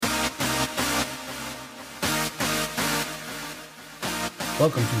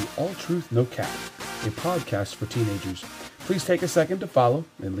Welcome to All Truth, No Cap, a podcast for teenagers. Please take a second to follow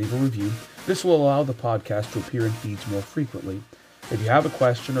and leave a review. This will allow the podcast to appear in feeds more frequently. If you have a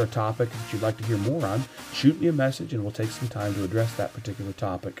question or a topic that you'd like to hear more on, shoot me a message and we'll take some time to address that particular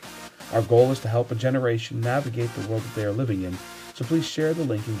topic. Our goal is to help a generation navigate the world that they are living in, so please share the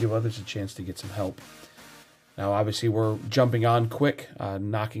link and give others a chance to get some help. Now, obviously, we're jumping on quick,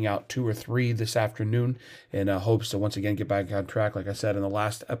 knocking out 2 or 3 this afternoon in hopes to once again get back on track. Like I said in the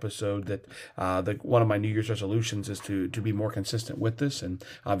last episode, that one of my New Year's resolutions is to be more consistent with this. And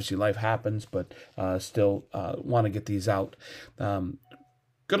obviously, life happens, but still want to get these out. Going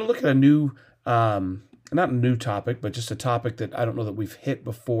to look at a new... not a new topic, but just a topic that I don't know that we've hit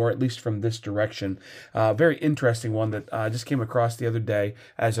before, at least from this direction. Very interesting one that I just came across the other day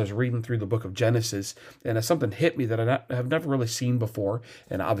as I was reading through the book of Genesis, and something hit me that I have never really seen before.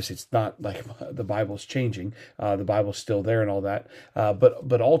 And obviously, it's not like the Bible's changing; the Bible's still there and all that.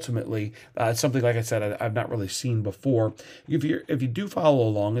 But ultimately, it's something, like I said, I've not really seen before. If you do follow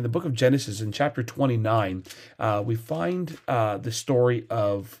along in the book of Genesis, in chapter 29, we find the story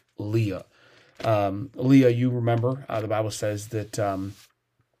of Leah. Leah, you remember, the Bible says that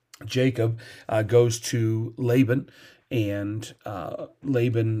Jacob goes to Laban, and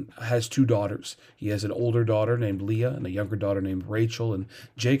Laban has 2 daughters. He has an older daughter named Leah and a younger daughter named Rachel, and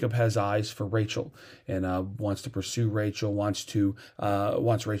Jacob has eyes for Rachel and wants to pursue Rachel, wants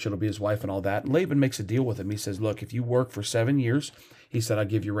Rachel to be his wife and all that. And Laban makes a deal with him. He says, look, if you work for 7 years, he said, I'll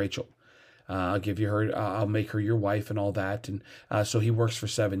give you Rachel. I'll give you her, I'll make her your wife and all that. And so he works for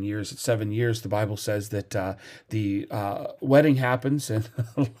 7 years. At 7 years, the Bible says that the wedding happens and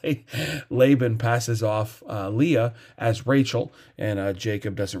Laban passes off Leah as Rachel, and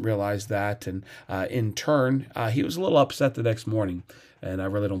Jacob doesn't realize that. And in turn, he was a little upset the next morning. And I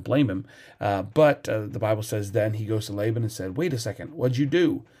really don't blame him. But the Bible says then he goes to Laban and said, wait a second, what'd you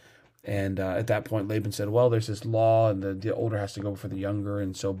do? And at that point, Laban said, well, there's this law, and the older has to go before the younger.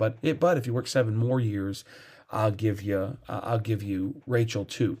 And so, but if you work 7 more years, I'll give you Rachel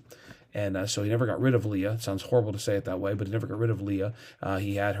too. And so he never got rid of Leah. It sounds horrible to say it that way, but he never got rid of Leah.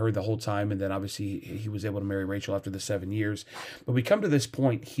 He had her the whole time, and then obviously he was able to marry Rachel after the 7 years. But we come to this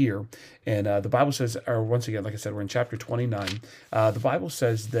point here, and the Bible says, or once again, like I said, we're in chapter 29. The Bible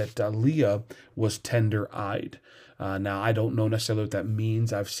says that Leah was tender-eyed. Now, I don't know necessarily what that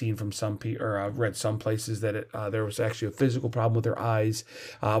means. I've seen from some people, or I've read some places that there was actually a physical problem with her eyes.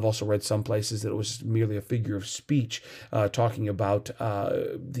 I've also read some places that it was merely a figure of speech, talking about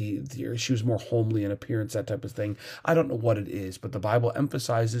she was more homely in appearance, that type of thing. I don't know what it is, but the Bible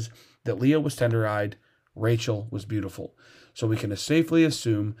emphasizes that Leah was tender-eyed, Rachel was beautiful. So we can safely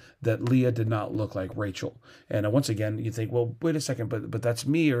assume that Leah did not look like Rachel. And once again, you think, well, wait a second, but that's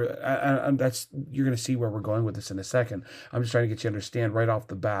me, or that's, you're going to see where we're going with this in a second. I'm just trying to get you to understand right off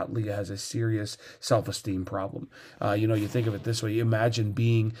the bat, Leah has a serious self-esteem problem. You think of it this way. You imagine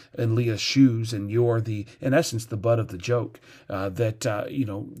being in Leah's shoes, and you're in essence, the butt of the joke. That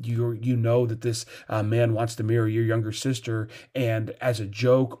that this man wants to marry your younger sister, and as a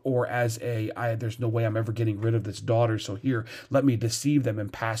joke or as there's no way I'm ever getting rid of this daughter, so here, let me deceive them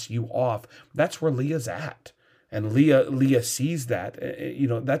and pass you off. That's where Leah's at. And Leah sees that.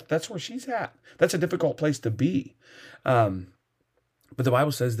 That's where she's at. That's a difficult place to be. But the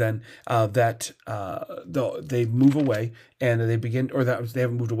Bible says then that they move away, and they begin, or that they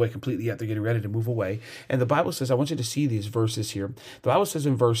haven't moved away completely yet. They're getting ready to move away. And the Bible says, I want you to see these verses here. The Bible says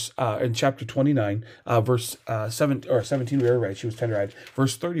in chapter 29, verse 17, we already read, she was tender-eyed.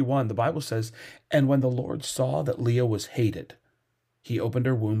 Verse 31, the Bible says, and when the Lord saw that Leah was hated, he opened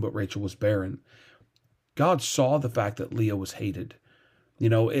her womb, but Rachel was barren. God saw the fact that Leah was hated.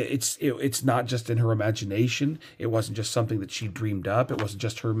 It's not just in her imagination. It wasn't just something that she dreamed up. It wasn't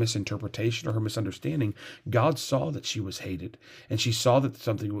just her misinterpretation or her misunderstanding. God saw that she was hated, and she saw that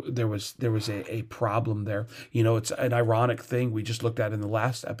there was a problem there. It's an ironic thing we just looked at in the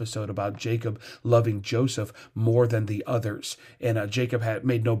last episode about Jacob loving Joseph more than the others, and Jacob had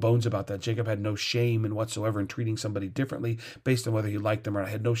made no bones about that. Jacob had no shame in whatsoever in treating somebody differently based on whether he liked them or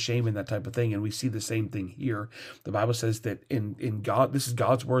not. Had no shame in that type of thing, and we see the same thing here. The Bible says that in God, this is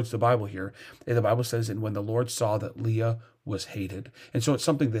God's words, the Bible here. And the Bible says, and when the Lord saw that Leah was hated. And so it's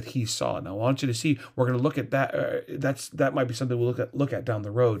something that he saw. Now, I want you to see, we're going to look at that. That might be something we'll look at down the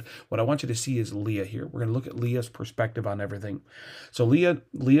road. What I want you to see is Leah here. We're going to look at Leah's perspective on everything. So Leah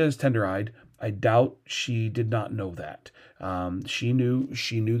is tender-eyed. I doubt she did not know that. She knew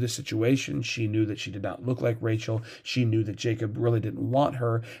the situation. She knew that she did not look like Rachel. She knew that Jacob really didn't want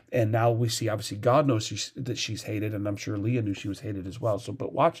her. And now we see, obviously, God knows that she's hated, and I'm sure Leah knew she was hated as well. So,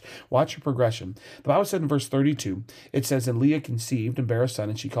 but watch her progression. The Bible said in verse 32, it says, "And Leah conceived and bare a son,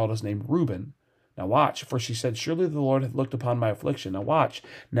 and she called his name Reuben." Now watch, for she said, "Surely the Lord hath looked upon my affliction." Now watch.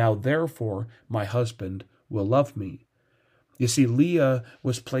 "Now therefore my husband will love me." You see, Leah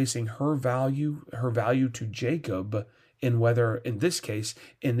was placing her value to Jacob in whether, in this case,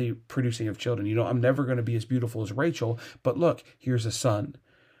 in the producing of children. I'm never going to be as beautiful as Rachel, but look, here's a son.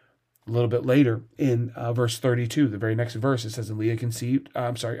 A little bit later in verse 32, the very next verse, it says, "And Leah conceived,"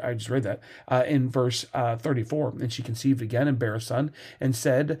 I'm sorry, I just read that, in verse 34, "And she conceived again and bare a son, and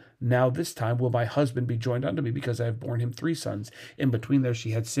said, Now this time will my husband be joined unto me, because I have borne him 3 sons. In between there,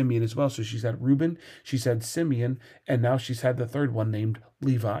 she had Simeon as well. So she's had Reuben, she's had Simeon, and now she's had the third one named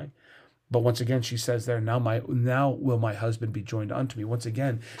Levi. But once again, she says there, now will my husband be joined unto me. Once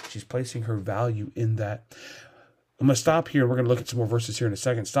again, she's placing her value in that. I'm going to stop here, and we're going to look at some more verses here in a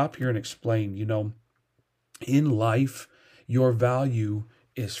second. Stop here and explain, in life, your value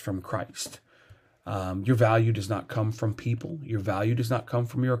is from Christ. Your value does not come from people. Your value does not come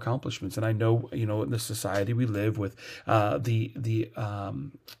from your accomplishments. And I know, in the society we live with, the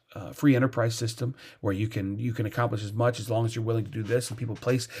free enterprise system, where you can accomplish as much as long as you're willing to do this, and people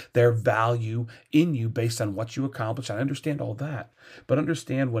place their value in you based on what you accomplish. I understand all that, but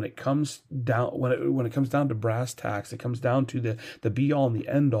understand when it comes down when it comes down to brass tacks, it comes down to the be all and the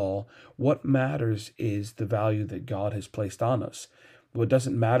end all. What matters is the value that God has placed on us. Well, it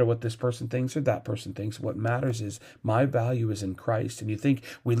doesn't matter what this person thinks or that person thinks. What matters is my value is in Christ. And you think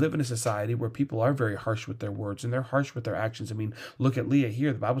we live in a society where people are very harsh with their words and they're harsh with their actions. I mean, look at Leah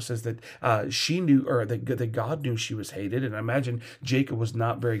here. The Bible says that she knew, or that God knew she was hated. And I imagine Jacob was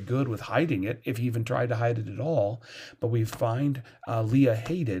not very good with hiding it, if he even tried to hide it at all. But we find Leah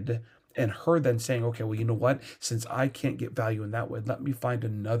hated, and her then saying, okay, well, you know what? Since I can't get value in that way, let me find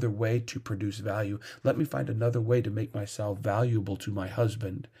another way to produce value. Let me find another way to make myself valuable to my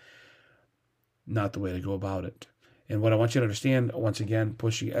husband. Not the way to go about it. And what I want you to understand, once again,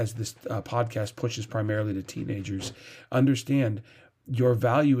 pushing as this podcast pushes primarily to teenagers, understand your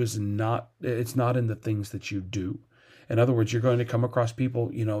value is it's not in the things that you do. In other words, you're going to come across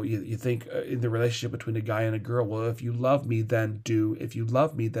people, you think in the relationship between a guy and a girl, well, if you love me, then do. If you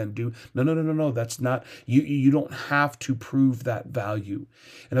love me, then do. No. That's not, you don't have to prove that value.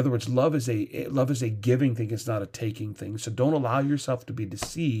 In other words, love is a giving thing. It's not a taking thing. So don't allow yourself to be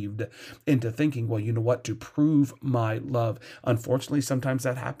deceived into thinking, well, you know what, to prove my love. Unfortunately, sometimes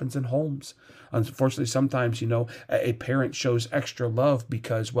that happens in homes. Unfortunately, sometimes, a parent shows extra love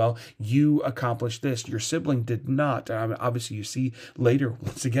because, well, you accomplished this. Your sibling did not. Obviously, you see later,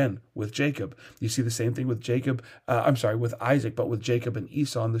 once again, with Jacob. You see the same thing with with Isaac, but with Jacob and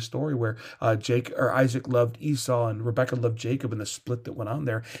Esau in the story where Isaac loved Esau and Rebekah loved Jacob, and the split that went on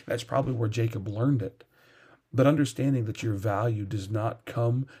there. That's probably where Jacob learned it. But understanding that your value does not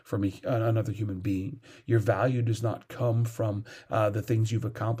come from another human being. Your value does not come from the things you've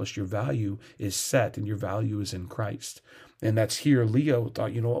accomplished. Your value is set, and your value is in Christ. And that's here. Leah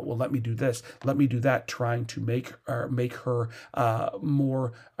thought, you know what? Well, let me do this. Let me do that, trying to make her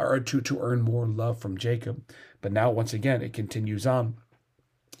more, or to earn more love from Jacob. But now, once again, it continues on.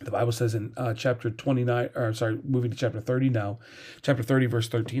 The Bible says in chapter 29, moving to chapter 30 now, chapter 30, verse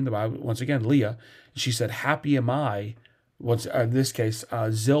 13, the Bible, once again, Leah, she said, happy am I. In this case,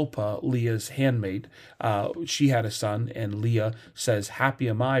 Zilpah, Leah's handmaid, she had a son, and Leah says, happy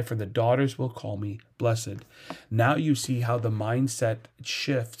am I, for the daughters will call me blessed. Now you see how the mindset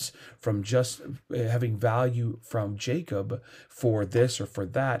shifts from just having value from Jacob for this or for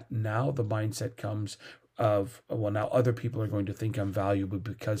that. Now the mindset comes of, well, now other people are going to think I'm valuable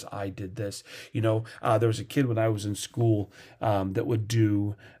because I did this. There was a kid when I was in school that would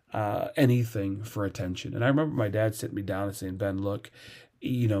do anything for attention. And I remember my dad sitting me down and saying, Ben, look,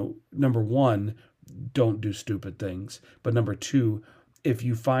 number one, don't do stupid things. But number two, if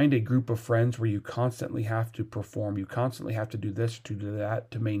you find a group of friends where you constantly have to perform, you constantly have to do this, to do that,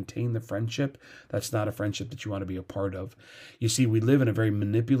 to maintain the friendship, that's not a friendship that you want to be a part of. You see, we live in a very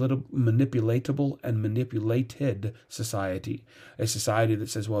manipulatable and manipulated society. A society that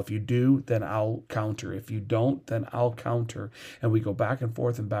says, well, if you do, then I'll counter. If you don't, then I'll counter. And we go back and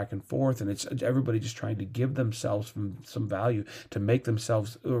forth, and it's everybody just trying to give themselves some value to make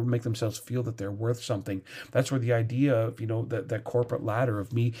themselves feel that they're worth something. That's where the idea of, that corporate ladder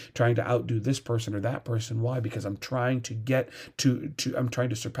of me trying to outdo this person or that person. Why? Because I'm trying to get I'm trying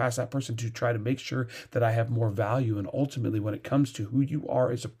to surpass that person, to try to make sure that I have more value. And ultimately, when it comes to who you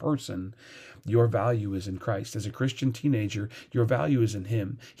are as a person, your value is in Christ. As a Christian teenager, your value is in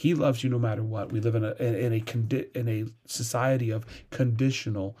Him. He loves you no matter what. We live in a society of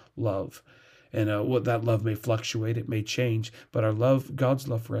conditional love. And what that love may fluctuate, it may change, but God's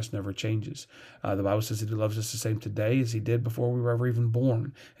love for us never changes. The Bible says that He loves us the same today as He did before we were ever even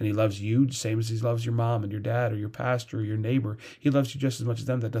born. And He loves you the same as He loves your mom and your dad or your pastor or your neighbor. He loves you just as much as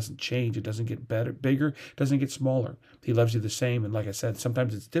them. That doesn't change. It doesn't get bigger, it doesn't get smaller. He loves you the same. And like I said,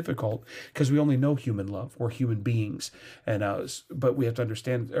 sometimes it's difficult because we only know human love. We're human beings. But we have to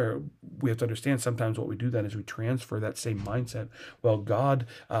understand, sometimes what we do then is we transfer that same mindset. Well,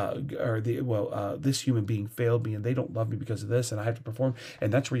 this human being failed me and they don't love me because of this, and I have to perform.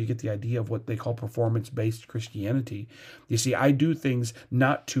 And that's where you get the idea of what they call performance-based Christianity. You see, I do things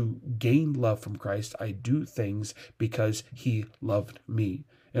not to gain love from Christ. I do things because He loved me.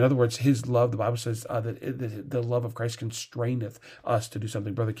 In other words, His love, the Bible says that the love of Christ constraineth us to do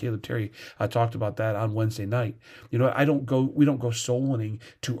something. Brother Caleb Terry talked about that on Wednesday night. You know, we don't go soul winning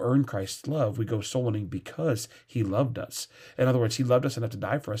to earn Christ's love. We go soul winning because He loved us. In other words, He loved us enough to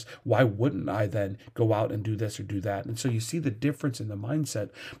die for us. Why wouldn't I then go out and do this or do that? And so you see the difference in the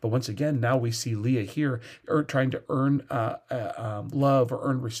mindset. But once again, now we see Leah here trying to earn love or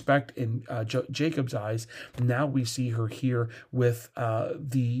earn respect in Jacob's eyes. Now we see her here with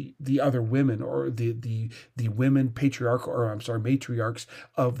the other women, or the women matriarchs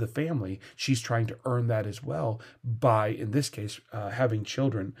of the family. She's trying to earn that as well by, in this case, having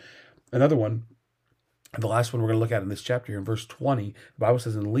children. Another one, the last one we're going to look at in this chapter here in verse 20, the Bible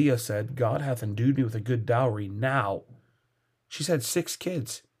says, "And Leah said, God hath endued me with a good dowry. Now," she's had 6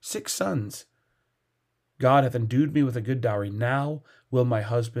 kids, 6 sons. "God hath endued me with a good dowry. Now will my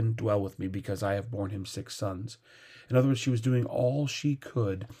husband dwell with me, because I have borne him 6 sons." In other words, she was doing all she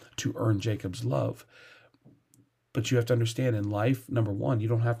could to earn Jacob's love. But you have to understand, in life, number one, you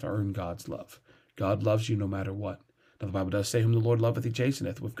don't have to earn God's love. God loves you no matter what. Now, the Bible does say, "Whom the Lord loveth, He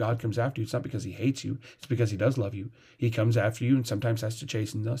chasteneth." If God comes after you, it's not because He hates you. It's because He does love you. He comes after you and sometimes has to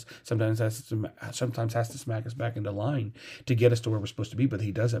chasten us. Sometimes has to smack us back into line to get us to where we're supposed to be. But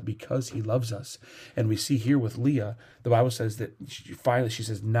He does that because He loves us. And we see here with Leah, the Bible says that she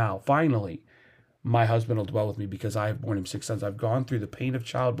says, "Now, finally, my husband will dwell with me, because I have borne him 6 sons. I've gone through the pain of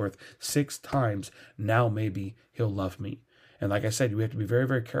childbirth 6 times. Now maybe he'll love me." And like I said, we have to be very,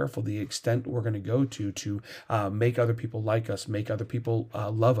 very careful the extent we're going to go to make other people like us, make other people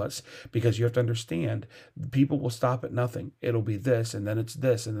love us, because you have to understand, people will stop at nothing. It'll be this, and then it's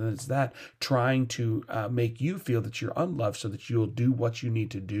this, and then it's that, trying to make you feel that you're unloved so that you'll do what you need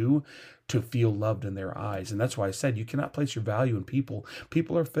to do to feel loved in their eyes. And that's why I said you cannot place your value in people.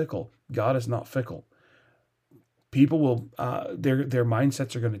 People are fickle. God is not fickle. People will, their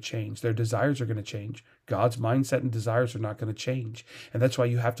mindsets are going to change. Their desires are going to change. God's mindset and desires are not going to change. And that's why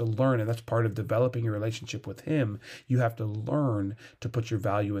you have to learn, and that's part of developing your relationship with Him. You have to learn to put your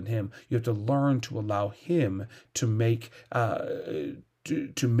value in Him. You have to learn to allow Him to make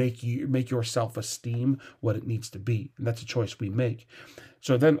your self-esteem what it needs to be. And that's a choice we make.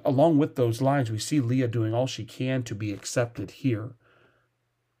 So then, along with those lines, we see Leah doing all she can to be accepted here.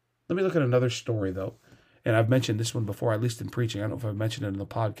 Let me look at another story, though. And I've mentioned this one before, at least in preaching. I don't know if I've mentioned it in the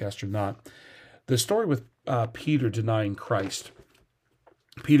podcast or not. The story with Peter denying Christ.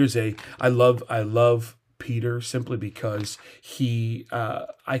 I love Peter simply because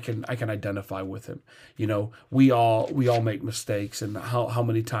I can identify with him. You know, we all make mistakes, and how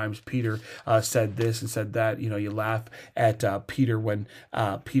many times Peter said this and said that. You know, you laugh at Peter when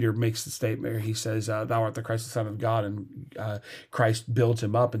Peter makes the statement where he says, "Thou art the Christ, the Son of God," and Christ builds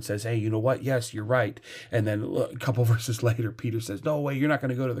him up and says, "Hey, you know what? Yes, you're right." And then a couple verses later, Peter says, "No way, you're not going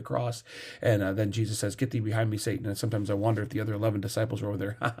to go to the cross." And then Jesus says, "Get thee behind me, Satan." And sometimes I wonder if the other 11 disciples were over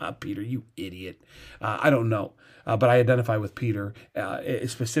there. "Ha ha, Peter, you idiot." I don't know. But I identify with Peter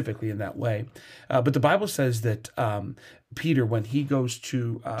specifically in that way. But the Bible says that Peter, when he goes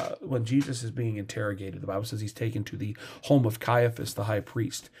to, when Jesus is being interrogated, the Bible says he's taken to the home of Caiaphas, the high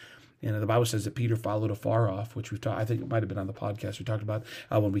priest. And the Bible says that Peter followed afar off, which I think it might have been on the podcast. We talked about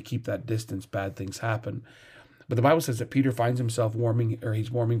when we keep that distance, bad things happen. But the Bible says that Peter finds himself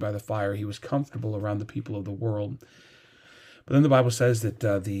he's warming by the fire. He was comfortable around the people of the world. But then the Bible says that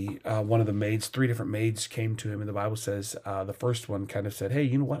one of the maids, three different maids came to him, and the Bible says the first one kind of said, "Hey,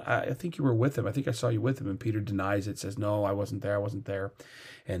 you know what? I think you were with him. I think I saw you with him." And Peter denies it, says, "No, I wasn't there. I wasn't there."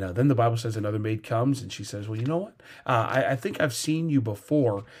 And then the Bible says another maid comes, and she says, "Well, you know what? I think I've seen you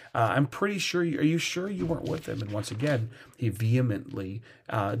before. I'm pretty sure. Are you sure you weren't with him?" And once again, he vehemently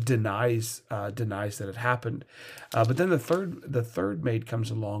denies that it happened. But then the third maid comes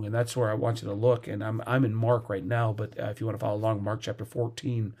along, and that's where I want you to look. And I'm in Mark right now, but if you want to follow along, Mark chapter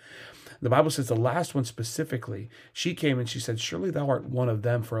 14, the Bible says the last one specifically, she came and she said, "Surely thou art one of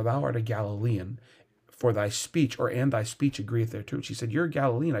them, for thou art a Galilean. For thy speech, and thy speech agreeth thereto." She said, "You're a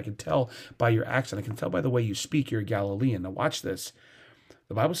Galilean. I can tell by your accent. I can tell by the way you speak you're a Galilean." Now watch this.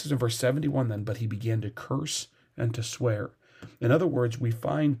 The Bible says in verse 71 then, "But he began to curse and to swear." In other words, we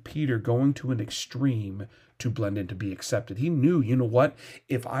find Peter going to an extreme to blend in, to be accepted. He knew, you know what?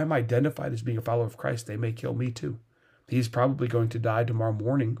 If I'm identified as being a follower of Christ, they may kill me too. He's probably going to die tomorrow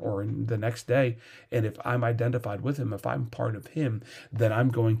morning or in the next day. And if I'm identified with him, if I'm part of him, then I'm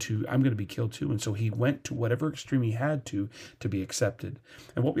going to be killed too. And so he went to whatever extreme he had to be accepted.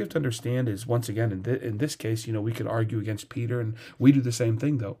 And what we have to understand is, once again, in this case, we could argue against Peter, and we do the same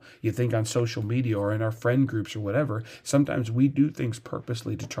thing though. You think on social media or in our friend groups or whatever, sometimes we do things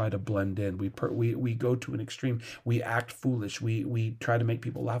purposely to try to blend in. We go to an extreme. We act foolish. We try to make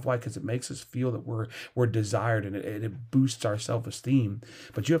people laugh. Why? Because it makes us feel that we're desired, and it boosts our self-esteem.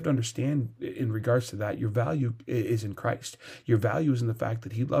 But you have to understand, in regards to that, your value is in Christ. Your value is in the fact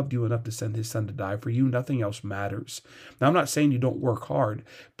that he loved you enough to send his son to die for you. Nothing else matters. Now, I'm not saying you don't work hard,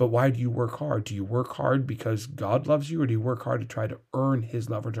 but why do you work hard? Do you work hard because God loves you, or do you work hard to try to earn his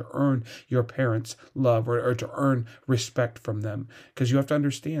love, or to earn your parents' love, or to earn respect from them? Because you have to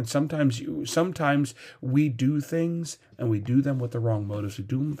understand, sometimes we do things and we do them with the wrong motives. We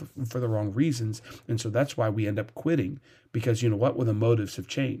do them for the wrong reasons. And so that's why we end up quitting, because you know what? Well, the motives have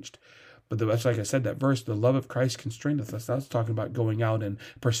changed. But that's, like I said, that verse, "The love of Christ constraineth us." That's talking about going out and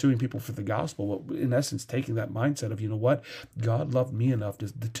pursuing people for the gospel. Well, in essence, taking that mindset of, you know what? God loved me enough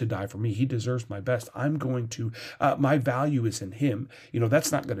to die for me. He deserves my best. I'm going to, my value is in him.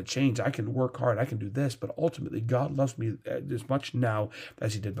 That's not going to change. I can work hard. I can do this. But ultimately, God loves me as much now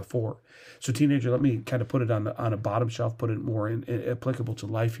as he did before. So teenager, let me kind of put it on a bottom shelf, put it more applicable to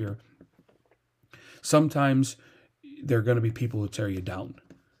life here. Sometimes there are going to be people who tear you down.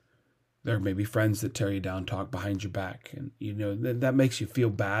 There may be friends that tear you down, talk behind your back, and that makes you feel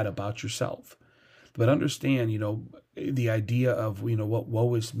bad about yourself. But understand, the idea of, what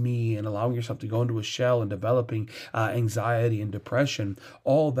woe is me, and allowing yourself to go into a shell and developing anxiety and depression,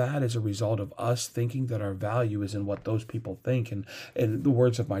 all that is a result of us thinking that our value is in what those people think. And in the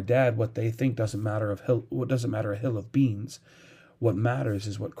words of my dad, what they think doesn't matter a hill of beans. What matters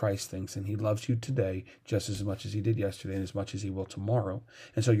is what Christ thinks, and he loves you today just as much as he did yesterday, and as much as he will tomorrow.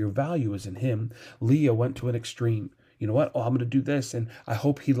 And so your value is in him. Leah went to an extreme. You know what? Oh, I'm going to do this, and I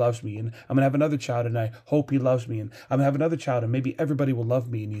hope he loves me, and I'm going to have another child, and I hope he loves me, and I'm going to have another child, and maybe everybody will love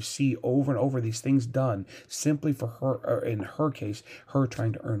me. And you see over and over these things done simply for her, or in her case, her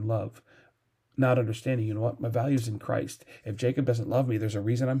trying to earn love. Not understanding, you know what? My value is in Christ. If Jacob doesn't love me, there's a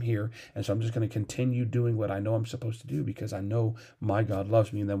reason I'm here. And so I'm just going to continue doing what I know I'm supposed to do, because I know my God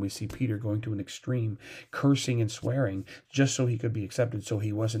loves me. And then we see Peter going to an extreme, cursing and swearing, just so he could be accepted. So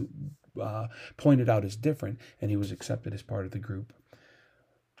he wasn't pointed out as different, and he was accepted as part of the group.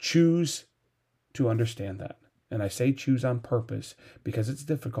 Choose to understand that. And I say choose on purpose, because it's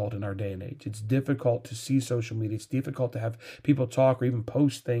difficult in our day and age. It's difficult to see social media. It's difficult to have people talk or even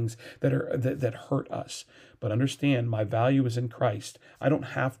post things that hurt us. But understand, my value is in Christ. I don't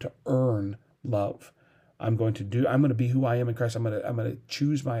have to earn love. I'm going to be who I am in Christ. I'm going to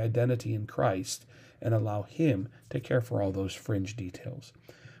choose my identity in Christ and allow him to care for all those fringe details.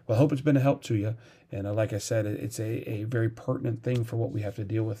 Well, I hope it's been a help to you. And like I said, it's a very pertinent thing for what we have to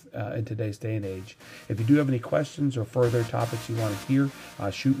deal with in today's day and age. If you do have any questions or further topics you want to hear,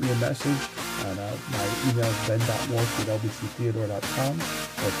 shoot me a message. My email is ben.morse@lbctheodore.com,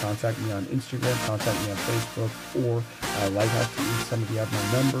 or contact me on Instagram, contact me on Facebook, or Lighthouse TV. Some of you have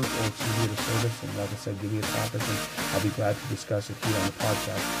my number, or send me the service. And like I said, give me a topic, and I'll be glad to discuss it here on the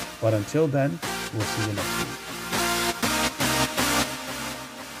podcast. But until then, we'll see you next week.